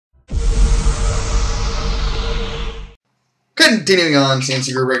Continuing on,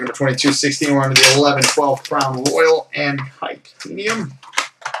 CNC Group break number 2216. We're on to the 11-12 Crown Royal and Titanium.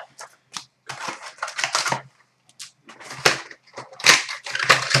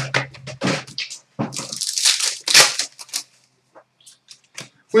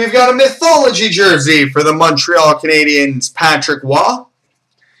 We've got a Mythology jersey for the Montreal Canadiens, Patrick Waugh.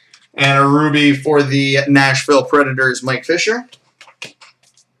 And a Ruby for the Nashville Predators, Mike Fisher.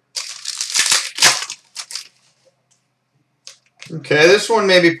 Okay, this one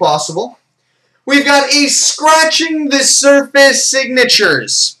may be possible. We've got a Scratching the Surface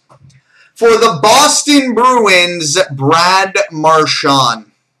Signatures for the Boston Bruins, Brad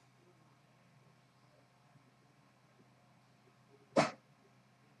Marchand.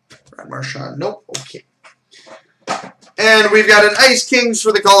 Brad Marchand, nope, okay. And we've got an Ice Kings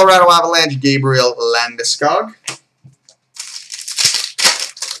for the Colorado Avalanche, Gabriel Landeskog.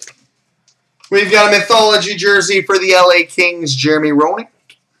 We've got a Mythology jersey for the LA Kings, Jeremy Roenick.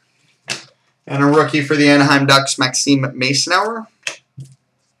 And a rookie for the Anaheim Ducks, Maxime Masonauer.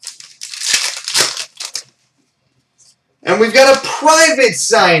 And we've got a private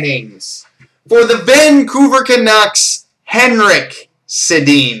signings for the Vancouver Canucks, Henrik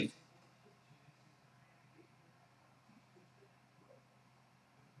Sedin.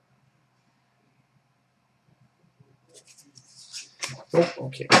 Oh,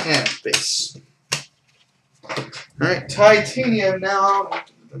 okay, and base. Alright, Titanium now.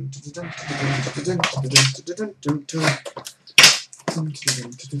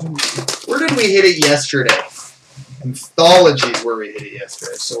 Where did we hit it yesterday? Mythology is where we hit it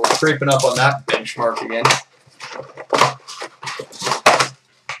yesterday, so we're creeping up on that benchmark again.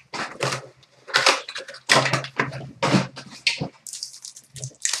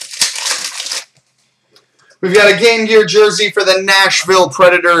 We've got a Game Gear jersey for the Nashville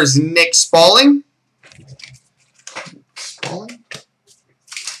Predators, Nick Spalling.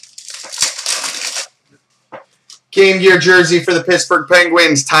 Game Gear jersey for the Pittsburgh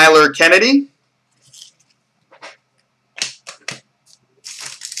Penguins, Tyler Kennedy.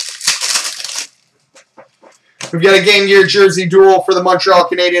 We've got a Game Gear jersey duel for the Montreal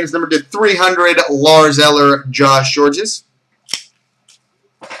Canadiens, number 300, Lars Eller, Josh Georges.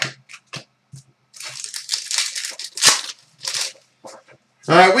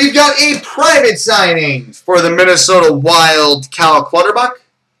 Alright, we've got a private signing for the Minnesota Wild, Cal Clutterbuck.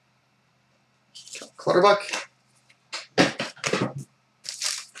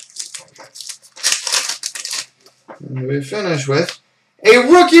 And we finish with a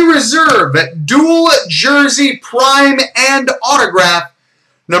rookie reserve dual jersey prime and autograph,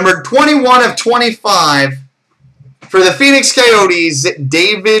 number 21 of 25 for the Phoenix Coyotes,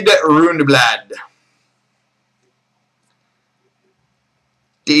 David Rundblad.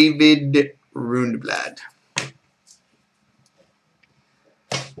 David Rundblad.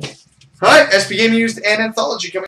 All right, SP Game Used and Anthology coming.